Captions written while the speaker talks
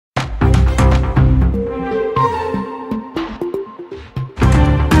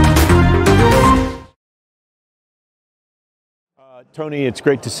Tony, it's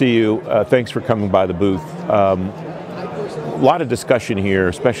great to see you. Thanks for coming by the booth. A lot of discussion here,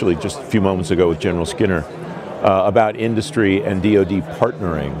 especially just a few moments ago with General Skinner, about industry and DoD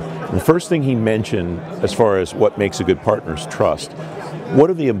partnering. The first thing he mentioned as far as what makes a good partner is trust. What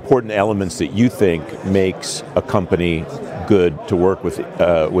are the important elements that you think makes a company good to work with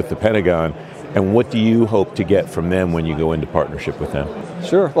the Pentagon, and what do you hope to get from them when you go into partnership with them?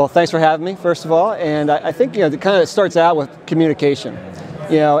 Sure. Well, thanks for having me, first of all. And I think it kind of starts out with communication.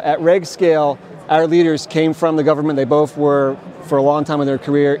 At RegScale, our leaders came from the government. They both were, for a long time in their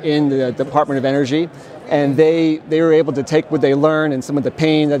career, in the Department of Energy. And they were able to take what they learned and some of the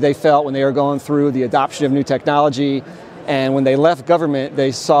pain that they felt when they were going through the adoption of new technology. And when they left government,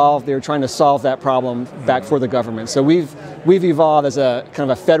 they were trying to solve that problem back for the government. So we've evolved as a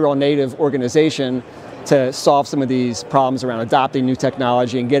kind of a federal native organization to solve some of these problems around adopting new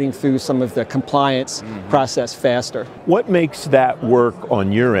technology and getting through some of the compliance process faster. What makes that work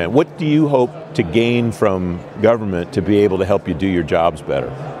on your end? What do you hope to gain from government to be able to help you do your jobs better?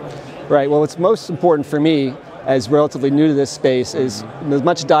 Right, well, what's most important for me as relatively new to this space is as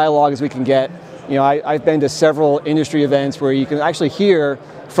much dialogue as we can get. I've been to several industry events where you can actually hear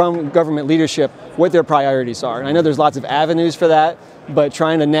from government leadership what their priorities are. And I know there's lots of avenues for that, but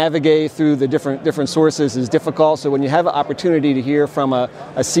trying to navigate through the different sources is difficult. So when you have an opportunity to hear from a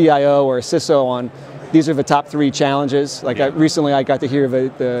CIO or a CISO on these are the top 3 challenges. Like recently I got to hear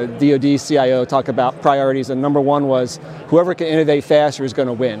the DoD CIO talk about priorities, and number 1 was whoever can innovate faster is going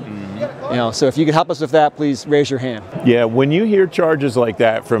to win. So if you could help us with that, please raise your hand. Yeah, when you hear charges like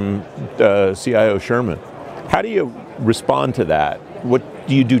that from CIO Sherman, how do you respond to that? What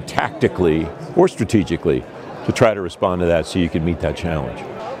do you do tactically or strategically to try to respond to that so you can meet that challenge?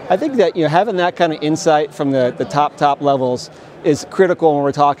 I think that having that kind of insight from the top levels is critical when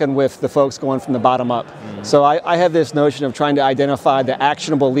we're talking with the folks going from the bottom up. So I have this notion of trying to identify the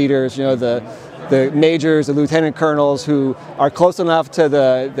actionable leaders, the majors, the lieutenant colonels who are close enough to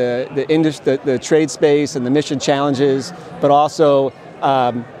the trade space and the mission challenges, but also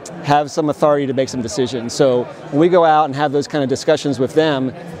have some authority to make some decisions. So when we go out and have those kind of discussions with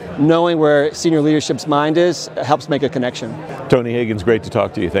them, knowing where senior leadership's mind is helps make a connection. Tony Higgins, great to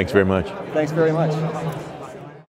talk to you. Thanks very much. Thanks very much.